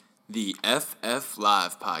The FF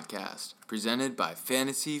Live podcast, presented by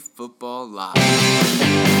Fantasy Football Live.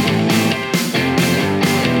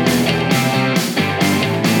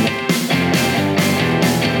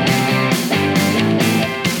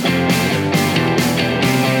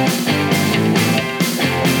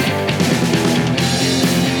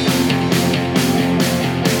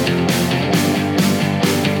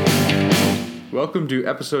 Welcome to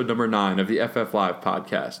episode number 9 of the FF Live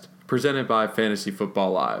podcast, presented by Fantasy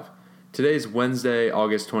Football Live. Today's Wednesday,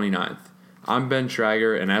 August 29th. I'm Ben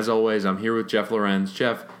Schrager, and as always, I'm here with Jeff Lorenz.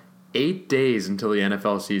 Jeff, 8 days until the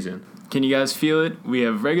NFL season. Can you guys feel it? We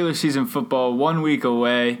have regular season football 1 week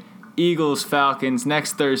away. Eagles, Falcons,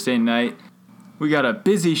 next Thursday night. We got a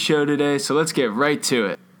busy show today, so let's get right to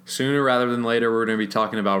it. Sooner rather than later, we're going to be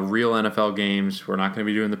talking about real NFL games. We're not going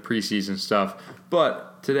to be doing the preseason stuff,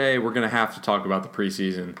 but today we're going to have to talk about the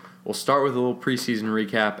preseason. We'll start with a little preseason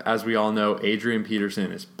recap. As we all know, Adrian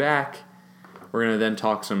Peterson is back. We're going to then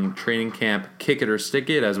talk some training camp kick it or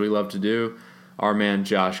stick it, as we love to do. Our man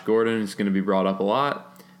Josh Gordon is going to be brought up a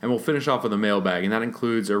lot. And we'll finish off with a mailbag, and that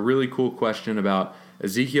includes a really cool question about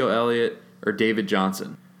Ezekiel Elliott or David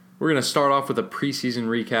Johnson. We're going to start off with a preseason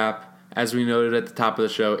recap. As we noted at the top of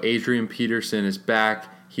the show, Adrian Peterson is back.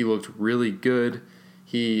 He looked really good.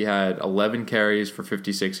 He had 11 carries for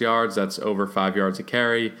 56 yards. That's over 5 yards a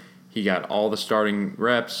carry. He got all the starting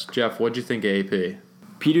reps. Jeff, what'd you think of AP?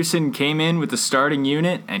 Peterson came in with the starting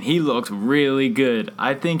unit, and he looked really good.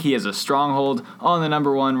 I think he has a stronghold on the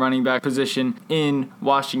number one running back position in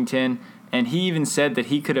Washington, and he even said that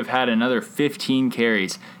he could have had another 15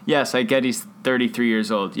 carries. Yes, I get he's 33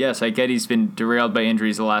 years old. Yes, I get he's been derailed by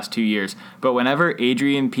injuries the last 2 years. But whenever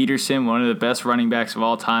Adrian Peterson, one of the best running backs of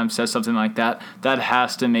all time, says something like that, that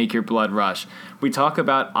has to make your blood rush. We talk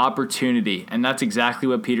about opportunity, and that's exactly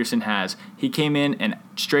what Peterson has. He came in and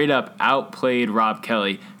straight up outplayed Rob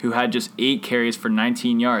Kelly, who had just 8 carries for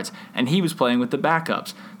 19 yards, and he was playing with the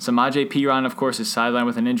backups. Samaje Perine, of course, is sidelined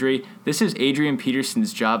with an injury. This is Adrian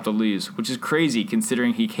Peterson's job to lose, which is crazy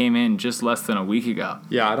considering he came in just less than a week ago.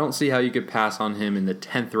 Yeah, I don't see how you could pass on him in the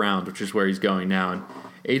 10th round, which is where he's going now. And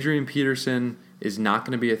Adrian Peterson is not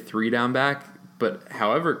going to be a 3-down back, but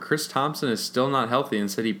however, Chris Thompson is still not healthy and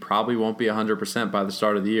said he probably won't be 100% by the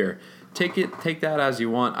start of the year. Take that as you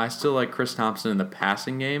want. I still like Chris Thompson in the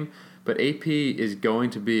passing game, but AP is going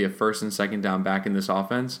to be a first and second down back in this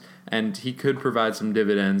offense, and he could provide some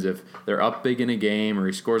dividends if they're up big in a game or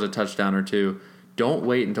he scores a touchdown or two. Don't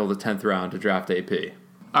wait until the 10th round to draft AP.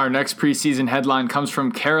 Our next preseason headline comes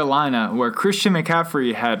from Carolina, where Christian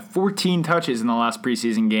McCaffrey had 14 touches in the last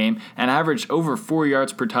preseason game and averaged over 4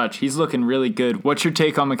 yards per touch. He's looking really good. What's your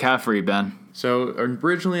take on McCaffrey, Ben? So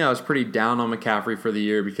originally I was pretty down on McCaffrey for the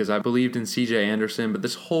year because I believed in C.J. Anderson, but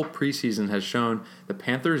this whole preseason has shown the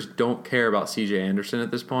Panthers don't care about C.J. Anderson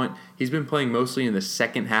at this point. He's been playing mostly in the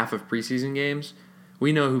second half of preseason games.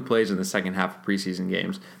 We know who plays in the second half of preseason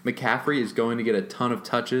games. McCaffrey is going to get a ton of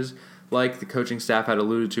touches, like the coaching staff had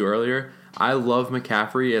alluded to earlier. I love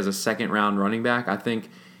McCaffrey as a second-round running back. I think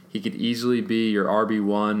he could easily be your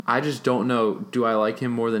RB1. I just don't know, do I like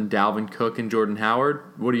him more than Dalvin Cook and Jordan Howard?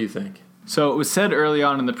 What do you think? So it was said early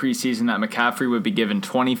on in the preseason that McCaffrey would be given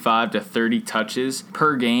 25 to 30 touches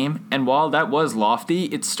per game, and while that was lofty,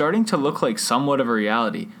 it's starting to look like somewhat of a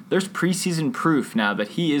reality. There's preseason proof now that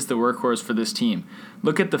he is the workhorse for this team.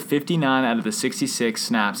 Look at the 59 out of the 66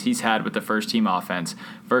 snaps he's had with the first-team offense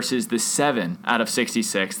versus the 7 out of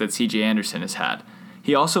 66 that C.J. Anderson has had.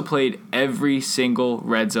 He also played every single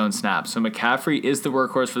red zone snap. So McCaffrey is the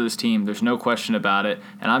workhorse for this team. There's no question about it,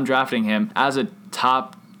 and I'm drafting him as a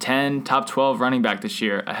top 10, top 12 running back this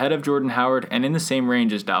year, ahead of Jordan Howard and in the same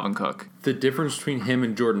range as Dalvin Cook. The difference between him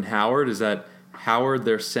and Jordan Howard is that Howard,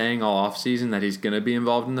 they're saying all offseason that he's going to be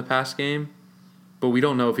involved in the pass game, but we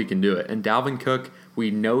don't know if he can do it. And Dalvin Cook, we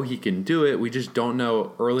know he can do it. We just don't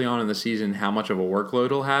know early on in the season how much of a workload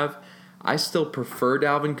he'll have. I still prefer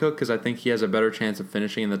Dalvin Cook because I think he has a better chance of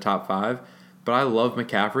finishing in the top 5, but I love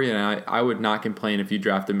McCaffrey, and I would not complain if you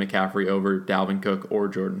drafted McCaffrey over Dalvin Cook or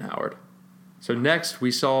Jordan Howard. So next,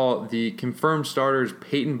 we saw the confirmed starters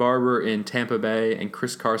Peyton Barber in Tampa Bay and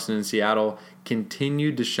Chris Carson in Seattle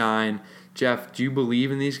continued to shine. Jeff, do you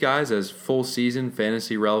believe in these guys as full-season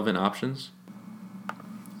fantasy-relevant options?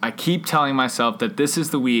 I keep telling myself that this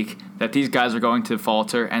is the week that these guys are going to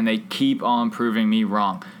falter, and they keep on proving me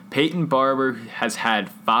wrong. Peyton Barber has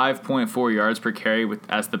had 5.4 yards per carry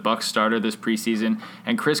as the Bucs starter this preseason,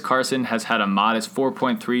 and Chris Carson has had a modest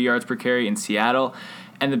 4.3 yards per carry in Seattle.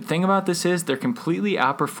 And the thing about this is they're completely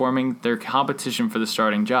outperforming their competition for the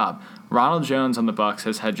starting job. Ronald Jones on the Bucs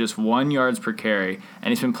has had just 1 yards per carry, and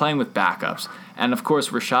he's been playing with backups. And of course,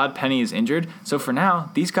 Rashad Penny is injured, so for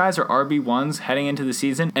now, these guys are RB1s heading into the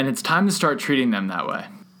season, and it's time to start treating them that way.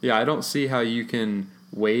 Yeah, I don't see how you can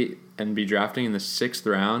wait and be drafting in the 6th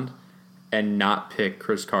round and not pick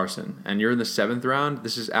Chris Carson. And you're in the 7th round.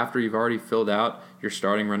 This is after you've already filled out your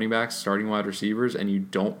starting running backs, starting wide receivers, and you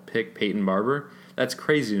don't pick Peyton Barber. That's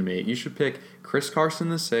crazy to me. You should pick Chris Carson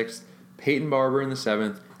in the 6th, Peyton Barber in the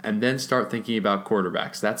 7th, and then start thinking about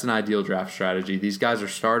quarterbacks. That's an ideal draft strategy. These guys are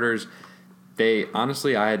starters.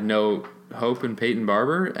 Honestly, I had no hope in Peyton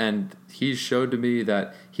Barber, and he's showed to me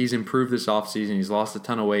that he's improved this offseason. He's lost a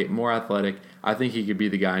ton of weight, more athletic. I think he could be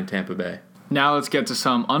the guy in Tampa Bay. Now let's get to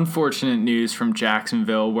some unfortunate news from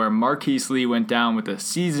Jacksonville, where Marquise Lee went down with a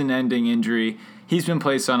season-ending injury. He's been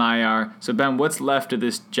placed on IR. So, Ben, what's left of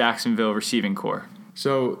this Jacksonville receiving core?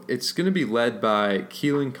 So it's going to be led by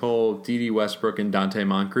Keelan Cole, Dede Westbrook, and Dante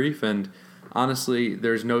Moncrief. And honestly,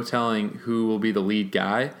 there's no telling who will be the lead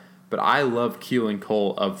guy. But I love Keelan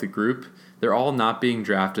Cole of the group. They're all not being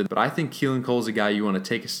drafted, but I think Keelan Cole's a guy you want to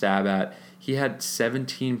take a stab at. He had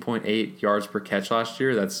 17.8 yards per catch last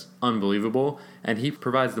year. That's unbelievable. And he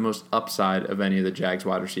provides the most upside of any of the Jags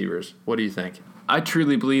wide receivers. What do you think? I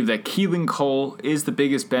truly believe that Keelan Cole is the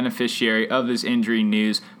biggest beneficiary of this injury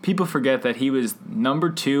news. People forget that he was number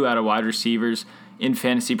 2 out of wide receivers in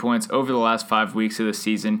fantasy points over the last 5 weeks of the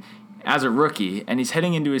season as a rookie, and he's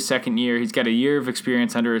heading into his 2nd year. He's got a year of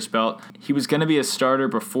experience under his belt. He was going to be a starter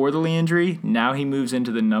before the Lee injury. Now he moves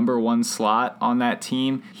into the number 1 slot on that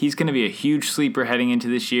team. He's going to be a huge sleeper heading into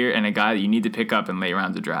this year and a guy that you need to pick up in late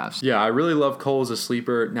rounds of drafts. Yeah, I really love Cole as a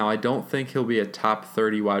sleeper. Now, I don't think he'll be a top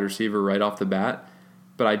 30 wide receiver right off the bat,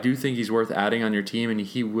 but I do think he's worth adding on your team, and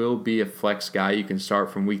he will be a flex guy you can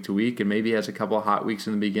start from week to week, and maybe has a couple of hot weeks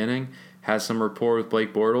in the beginning, has some rapport with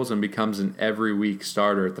Blake Bortles, and becomes an every week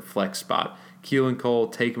starter at the flex spot. Keelan Cole,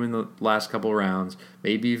 take him in the last couple of rounds,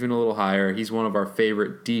 maybe even a little higher. He's one of our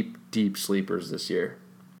favorite deep sleepers this year.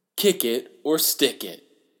 Kick it or stick it.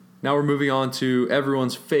 Now we're moving on to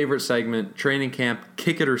everyone's favorite segment, training camp,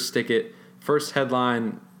 kick it or stick it. First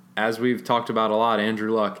headline, as we've talked about a lot,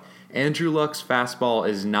 Andrew Luck. Andrew Luck's fastball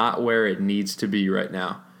is not where it needs to be right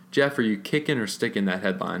now. Jeff, are you kicking or sticking that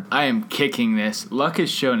headline? I am kicking this. Luck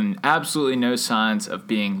has shown absolutely no signs of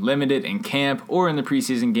being limited in camp or in the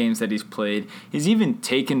preseason games that he's played. He's even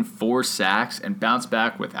taken 4 sacks and bounced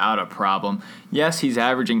back without a problem. Yes, he's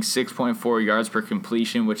averaging 6.4 yards per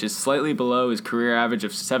completion, which is slightly below his career average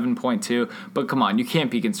of 7.2, but come on, you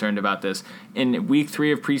can't be concerned about this. In week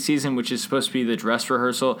 3 of preseason, which is supposed to be the dress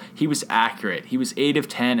rehearsal, he was accurate. He was 8 of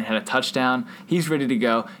 10 and had a touchdown. He's ready to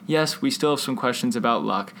go. Yes, we still have some questions about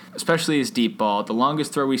Luck, especially his deep ball. The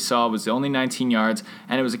longest throw we saw was only 19 yards,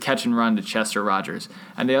 and it was a catch and run to Chester Rogers.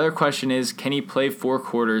 And the other question is, can he play 4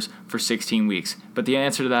 quarters for 16 weeks? But the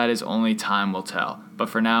answer to that is only time will tell. But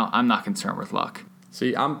for now, I'm not concerned with Luck.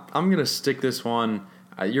 See, I'm going to stick this one.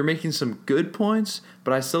 You're making some good points,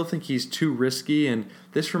 but I still think he's too risky, and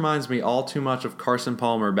this reminds me all too much of Carson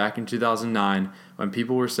Palmer back in 2009 when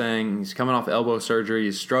people were saying he's coming off elbow surgery,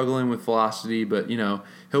 he's struggling with velocity, but,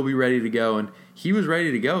 he'll be ready to go, and he was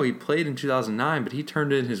ready to go. He played in 2009, but he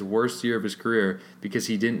turned in his worst year of his career because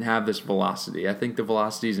he didn't have this velocity. I think the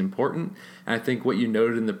velocity is important, and I think what you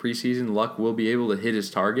noted in the preseason, Luck will be able to hit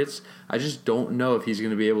his targets. I just don't know if he's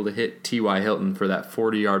going to be able to hit T.Y. Hilton for that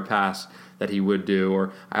 40-yard pass that he would do,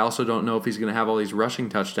 or I also don't know if he's going to have all these rushing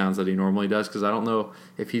touchdowns that he normally does, because I don't know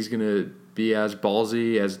if he's going to be as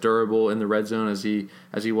ballsy, as durable in the red zone as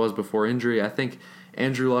he was before injury. I think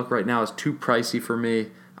Andrew Luck right now is too pricey for me.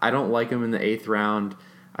 I don't like him in the 8th round.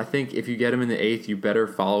 I think if you get him in the 8th, you better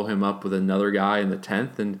follow him up with another guy in the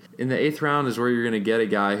 10th. And in the 8th round is where you're going to get a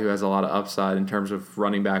guy who has a lot of upside in terms of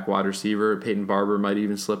running back, wide receiver. Peyton Barber might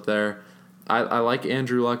even slip there. I like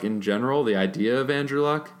Andrew Luck in general, the idea of Andrew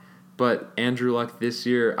Luck. But Andrew Luck this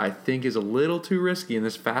year, I think, is a little too risky, and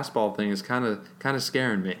this fastball thing is kind of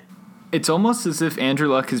scaring me. It's almost as if Andrew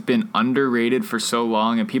Luck has been underrated for so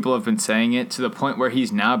long, and people have been saying it to the point where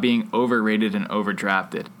he's now being overrated and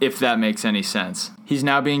overdrafted, if that makes any sense. He's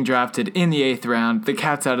now being drafted in the 8th round. The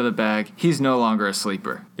cat's out of the bag. He's no longer a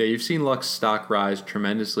sleeper. Yeah, you've seen Luck's stock rise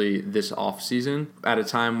tremendously this offseason at a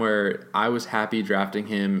time where I was happy drafting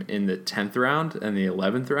him in the 10th round and the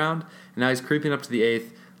 11th round, and now he's creeping up to the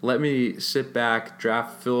 8th. Let me sit back,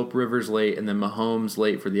 draft Phillip Rivers late, and then Mahomes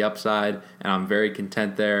late for the upside, and I'm very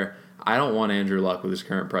content there. I don't want Andrew Luck with his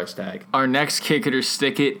current price tag. Our next kick it or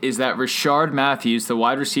stick it is that Rashard Matthews, the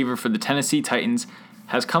wide receiver for the Tennessee Titans,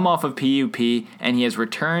 has come off of PUP, and he has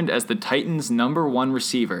returned as the Titans' number 1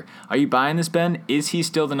 receiver. Are you buying this, Ben? Is he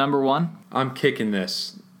still the number 1? I'm kicking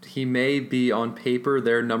this. he may be on paper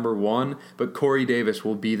their number one, but Corey Davis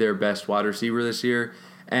will be their best wide receiver this year.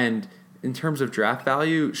 And in terms of draft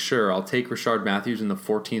value, sure, I'll take Rashard Matthews in the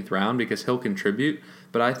 14th round because he'll contribute.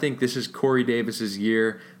 But I think this is Corey Davis's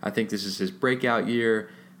year. I think this is his breakout year.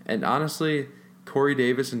 And honestly, Corey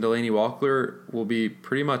Davis and Delaney Walker will be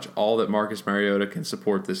pretty much all that Marcus Mariota can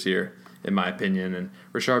support this year, in my opinion. And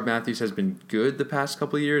Rashard Matthews has been good the past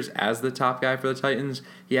couple of years as the top guy for the Titans.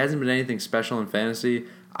 He hasn't been anything special in fantasy.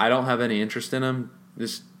 I don't have any interest in him.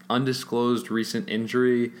 This undisclosed recent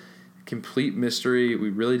injury, complete mystery. We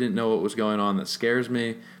really didn't know what was going on. That scares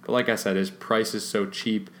me. But like I said, his price is so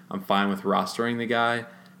cheap, I'm fine with rostering the guy.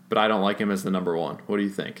 But I don't like him as the number one. What do you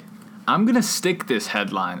think? I'm going to stick this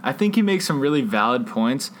headline. I think he makes some really valid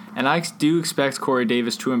points, and I do expect Corey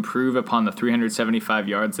Davis to improve upon the 375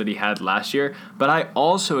 yards that he had last year, but I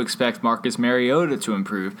also expect Marcus Mariota to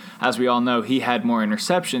improve. As we all know, he had more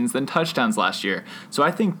interceptions than touchdowns last year. So I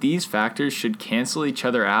think these factors should cancel each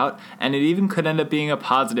other out, and it even could end up being a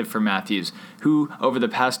positive for Matthews, who over the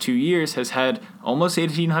past 2 years has had almost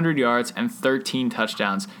 1,800 yards and 13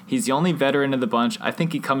 touchdowns. He's the only veteran of the bunch. I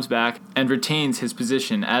think he comes back and retains his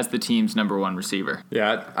position as the team's number one receiver.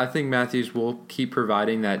 Yeah, I think Matthews will keep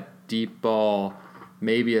providing that deep ball,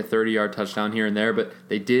 maybe a 30-yard touchdown here and there, but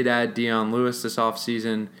they did add Dion Lewis this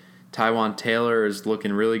offseason. Tywan Taylor is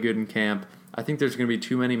looking really good in camp. I think there's going to be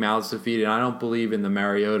too many mouths to feed, and I don't believe in the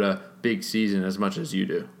Mariota big season as much as you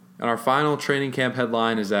do. And our final training camp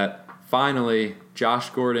headline is that finally Josh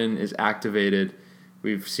Gordon is activated.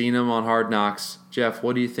 We've seen him on Hard Knocks. Jeff,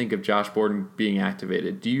 what do you think of Josh Gordon being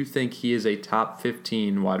activated? Do you think he is a top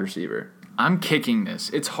 15 wide receiver? I'm kicking this.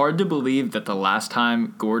 It's hard to believe that the last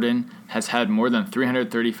time Gordon has had more than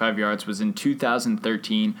 335 yards was in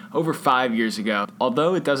 2013, over 5 years ago.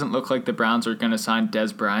 Although it doesn't look like the Browns are going to sign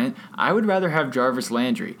Dez Bryant, I would rather have Jarvis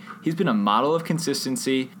Landry. He's been a model of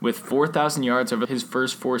consistency with 4,000 yards over his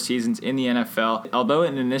first 4 seasons in the NFL. Although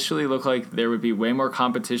it initially looked like there would be way more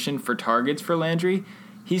competition for targets for Landry,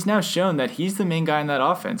 he's now shown that he's the main guy in that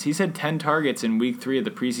offense. He's had 10 targets in week 3 of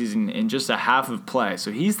the preseason in just a half of play.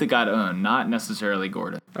 So he's the guy to own, not necessarily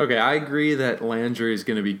Gordon. Okay, I agree that Landry is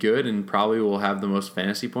going to be good and probably will have the most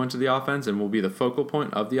fantasy points of the offense and will be the focal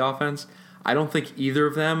point of the offense. I don't think either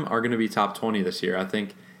of them are going to be top 20 this year. I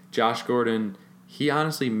think Josh Gordon, he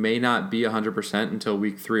honestly may not be 100% until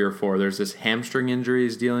week 3 or 4. There's this hamstring injury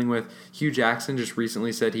he's dealing with. Hugh Jackson just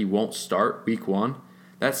recently said he won't start week 1.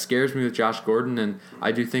 That scares me with Josh Gordon, and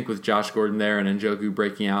I do think with Josh Gordon there and Njoku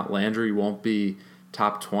breaking out, Landry won't be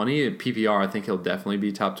top 20. In PPR, I think he'll definitely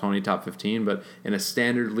be top 20, top 15, but in a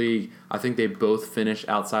standard league, I think they both finish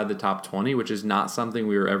outside the top 20, which is not something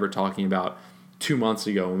we were ever talking about 2 months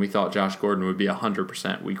ago when we thought Josh Gordon would be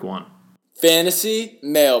 100% week 1. Fantasy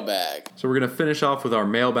Mailbag. So we're going to finish off with our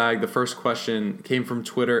mailbag. The first question came from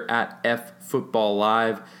Twitter at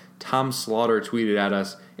FFootballLive. Tom Slaughter tweeted at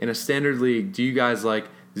us, in a standard league, do you guys like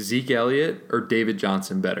Zeke Elliott or David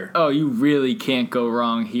Johnson better? Oh, you really can't go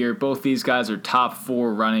wrong here. Both these guys are top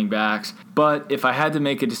 4 running backs. But if I had to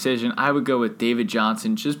make a decision, I would go with David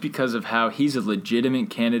Johnson just because of how he's a legitimate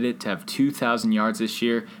candidate to have 2,000 yards this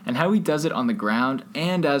year and how he does it on the ground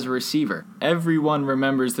and as a receiver. Everyone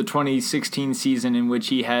remembers the 2016 season in which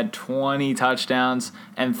he had 20 touchdowns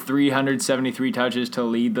and 373 touches to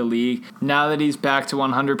lead the league. Now that he's back to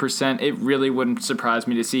 100%, it really wouldn't surprise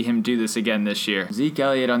me to see him do this again this year. Zeke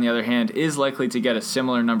Elliott, on the other hand, is likely to get a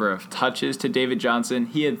similar number of touches to David Johnson.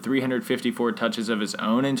 He had 354 touches of his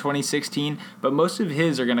own in 2016, but most of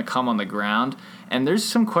his are going to come on the ground, and there's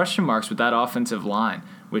some question marks with that offensive line,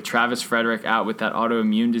 with Travis Frederick out with that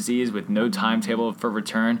autoimmune disease with no timetable for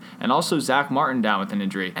return, and also Zach Martin down with an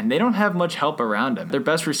injury, and they don't have much help around him. Their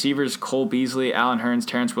best receivers, Cole Beasley, Allen Hurns,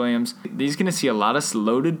 Terrence Williams, he's going to see a lot of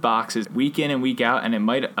loaded boxes week in and week out, and it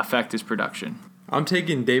might affect his production. I'm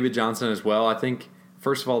taking David Johnson as well. I think,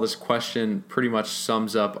 first of all, this question pretty much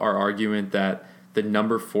sums up our argument that the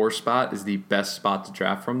number 4 spot is the best spot to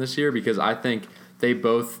draft from this year, because I think they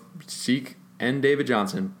both, Zeke and David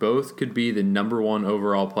Johnson, both could be the number 1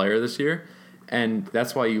 overall player this year, and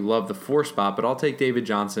that's why you love the 4 spot, but I'll take David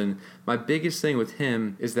Johnson. My biggest thing with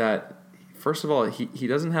him is that, first of all, he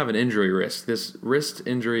doesn't have an injury risk. This wrist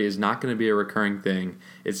injury is not going to be a recurring thing.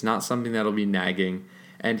 It's not something that'll be nagging,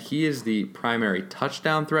 and he is the primary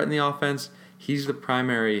touchdown threat in the offense. He's the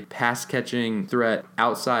primary pass-catching threat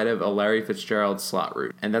outside of a Larry Fitzgerald slot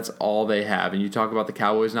route, and that's all they have. And you talk about the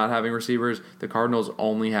Cowboys not having receivers. The Cardinals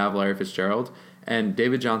only have Larry Fitzgerald, And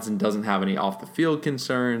David Johnson doesn't have any off-the-field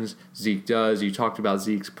concerns. Zeke does. You talked about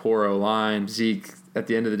Zeke's poor O-line. Zeke, at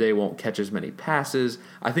the end of the day, won't catch as many passes.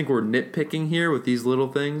 I think we're nitpicking here with these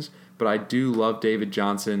little things, but I do love David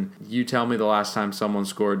Johnson. You tell me the last time someone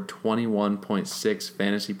scored 21.6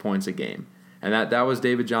 fantasy points a game. And that was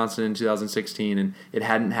David Johnson in 2016, and it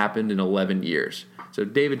hadn't happened in 11 years. So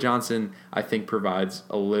David Johnson, I think, provides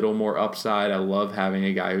a little more upside. I love having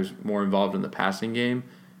a guy who's more involved in the passing game.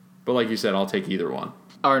 But like you said, I'll take either one.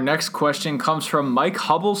 Our next question comes from Mike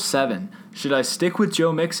Hubble7. Should I stick with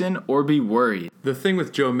Joe Mixon or be worried? The thing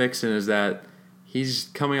with Joe Mixon is that he's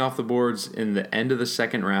coming off the boards in the end of the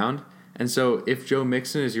second round. And so if Joe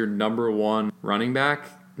Mixon is your number one running back,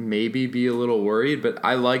 maybe be a little worried. But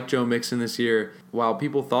I like Joe Mixon this year. While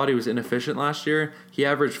people thought he was inefficient last year, he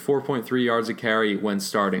averaged 4.3 yards a carry when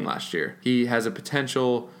starting last year. He has a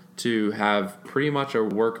potential to have pretty much a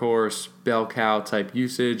workhorse, bell cow type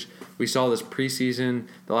usage. We saw this preseason.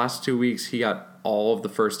 The last 2 weeks, he got all of the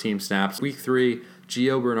first team snaps. Week 3,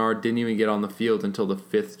 Gio Bernard didn't even get on the field until the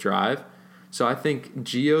 5th drive. So I think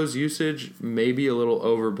Gio's usage may be a little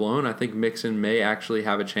overblown. I think Mixon may actually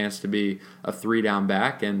have a chance to be a 3-down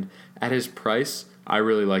back. And at his price, I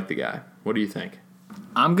really like the guy. What do you think?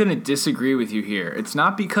 I'm going to disagree with you here. It's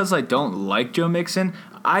not because I don't like Joe Mixon.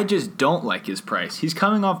 I just don't like his price. He's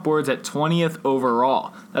coming off boards at 20th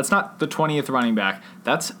overall. That's not the 20th running back.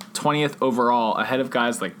 That's 20th overall, ahead of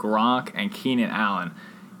guys like Gronk and Keenan Allen.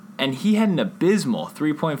 And he had an abysmal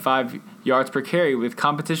 3.5 yards per carry with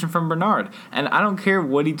competition from Bernard. And I don't care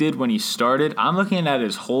what he did when he started. I'm looking at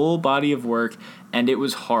his whole body of work, and it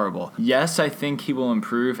was horrible. Yes, I think he will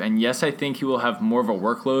improve, and yes, I think he will have more of a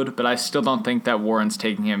workload, but I still don't think that warrants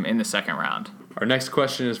taking him in the second round. Our next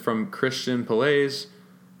question is from Christian Pelez.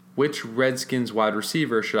 Which Redskins wide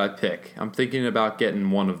receiver should I pick? I'm thinking about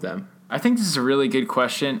getting one of them. I think this is a really good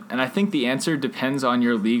question, and I think the answer depends on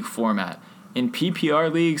your league format. In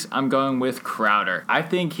PPR leagues, I'm going with Crowder. I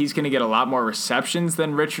think he's going to get a lot more receptions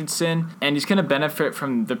than Richardson, and he's going to benefit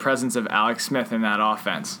from the presence of Alex Smith in that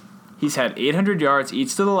offense. He's had 800 yards each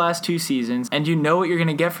of the last 2 seasons, and you know what you're going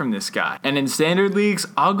to get from this guy. And in standard leagues,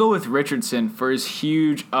 I'll go with Richardson for his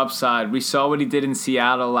huge upside. We saw what he did in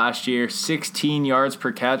Seattle last year, 16 yards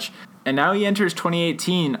per catch, and now he enters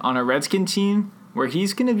 2018 on a Redskin team where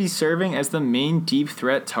he's going to be serving as the main deep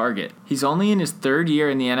threat target. He's only in his 3rd year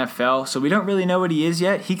in the NFL, so we don't really know what he is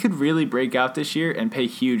yet. He could really break out this year and pay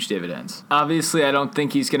huge dividends. Obviously, I don't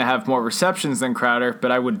think he's going to have more receptions than Crowder,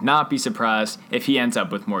 but I would not be surprised if he ends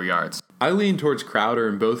up with more yards. I lean towards Crowder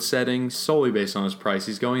in both settings solely based on his price.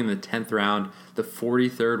 He's going in the 10th round, the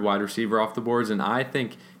 43rd wide receiver off the boards, and I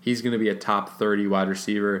think he's going to be a top 30 wide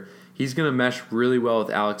receiver. He's going to mesh really well with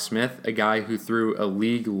Alex Smith, a guy who threw a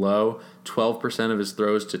league-low 12% of his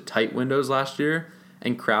throws to tight windows last year,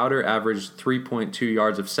 and Crowder averaged 3.2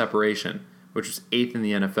 yards of separation, which was 8th in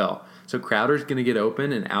the NFL. So Crowder's going to get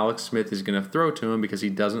open, and Alex Smith is going to throw to him because he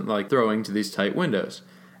doesn't like throwing to these tight windows.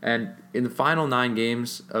 And in the final 9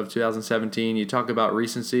 games of 2017, you talk about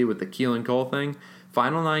recency with the Keelan Cole thing.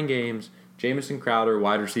 Final 9 games, Jamison Crowder,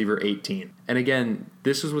 wide receiver 18. And again,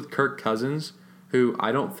 this was with Kirk Cousins, who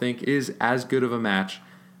I don't think is as good of a match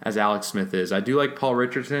as Alex Smith is. I do like Paul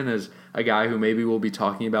Richardson as a guy who maybe we'll be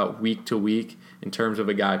talking about week to week in terms of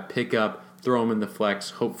a guy pick up, throw him in the flex,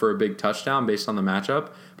 hope for a big touchdown based on the matchup.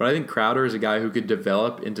 But I think Crowder is a guy who could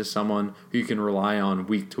develop into someone who you can rely on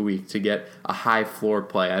week to week to get a high floor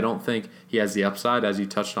play. I don't think he has the upside, as you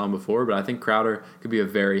touched on before, but I think Crowder could be a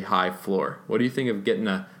very high floor. What do you think of getting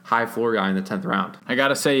a high floor guy in the 10th round? I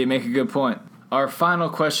gotta say, you make a good point. Our final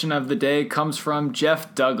question of the day comes from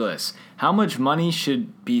Jeff Douglas. How much money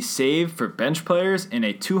should be saved for bench players in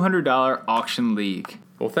a $200 auction league?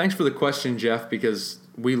 Well, thanks for the question, Jeff, because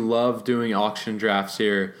we love doing auction drafts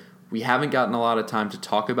here. We haven't gotten a lot of time to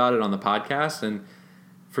talk about it on the podcast, and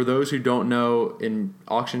for those who don't know, in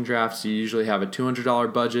auction drafts, you usually have a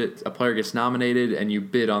 $200 budget. A player gets nominated, and you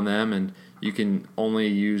bid on them, and you can only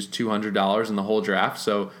use $200 in the whole draft,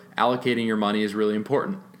 so allocating your money is really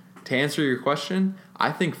important. To answer your question,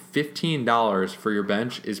 I think $15 for your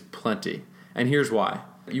bench is plenty. And here's why.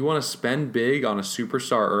 You want to spend big on a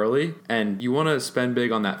superstar early, and you want to spend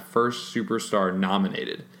big on that first superstar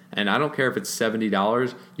nominated. And I don't care if it's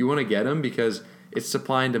 $70, you want to get him because it's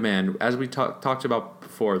supply and demand. As we talked about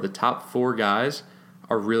before, the top 4 guys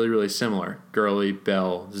are really, really similar. Gurley,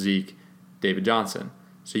 Bell, Zeke, David Johnson.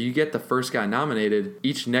 So you get the first guy nominated.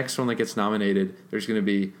 Each next one that gets nominated, there's going to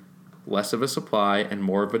be less of a supply and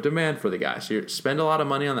more of a demand for the guy. So you spend a lot of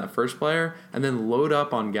money on that first player and then load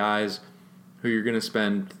up on guys who you're going to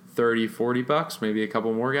spend $30, $40, maybe a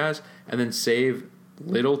couple more guys, and then save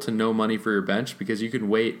little to no money for your bench because you can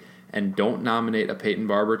wait and don't nominate a Peyton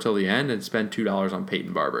Barber till the end and spend $2 on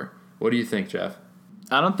Peyton Barber. What do you think, Jeff?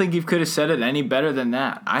 I don't think you could have said it any better than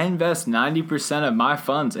that. I invest 90% of my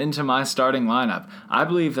funds into my starting lineup. I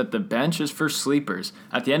believe that the bench is for sleepers.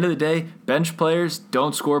 At the end of the day, bench players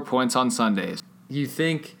don't score points on Sundays. You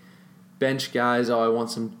think bench guys, I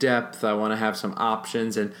want some depth, I want to have some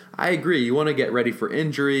options, and I agree, you want to get ready for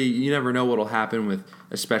injury. You never know what will happen with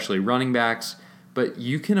especially running backs, but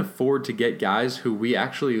you can afford to get guys who we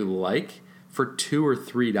actually like for $2 or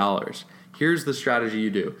 $3. Here's the strategy you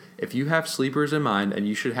do. If you have sleepers in mind, and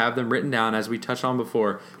you should have them written down, as we touched on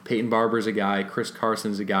before, Peyton Barber's a guy, Chris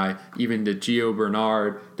Carson's a guy, even Gio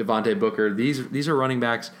Bernard, Devontae Booker, these are running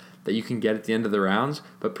backs that you can get at the end of the rounds,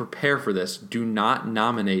 but prepare for this. Do not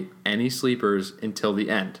nominate any sleepers until the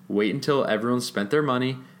end. Wait until everyone's spent their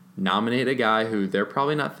money, nominate a guy who they're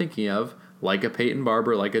probably not thinking of, like a Peyton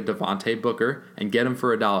Barber, like a Devontae Booker, and get him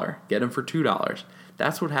for $1, get him for $2.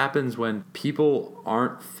 That's what happens when people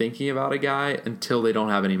aren't thinking about a guy until they don't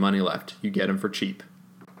have any money left. You get him for cheap.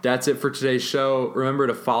 That's it for today's show. Remember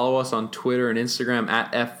to follow us on Twitter and Instagram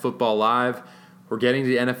at FFootballLive. We're getting to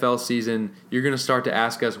the NFL season. You're going to start to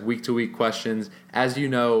ask us week-to-week questions. As you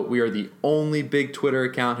know, we are the only big Twitter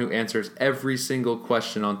account who answers every single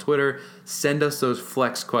question on Twitter. Send us those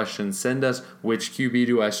flex questions. Send us which QB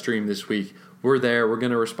do I stream this week. We're there. We're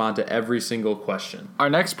going to respond to every single question.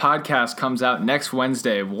 Our next podcast comes out next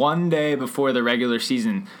Wednesday, one day before the regular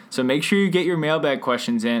season. So make sure you get your mailbag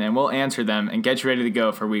questions in, and we'll answer them and get you ready to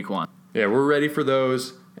go for week 1. Yeah, we're ready for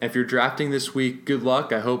those. If you're drafting this week, good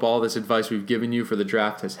luck. I hope all this advice we've given you for the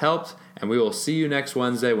draft has helped, and we will see you next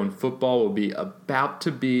Wednesday when football will be about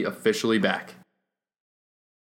to be officially back.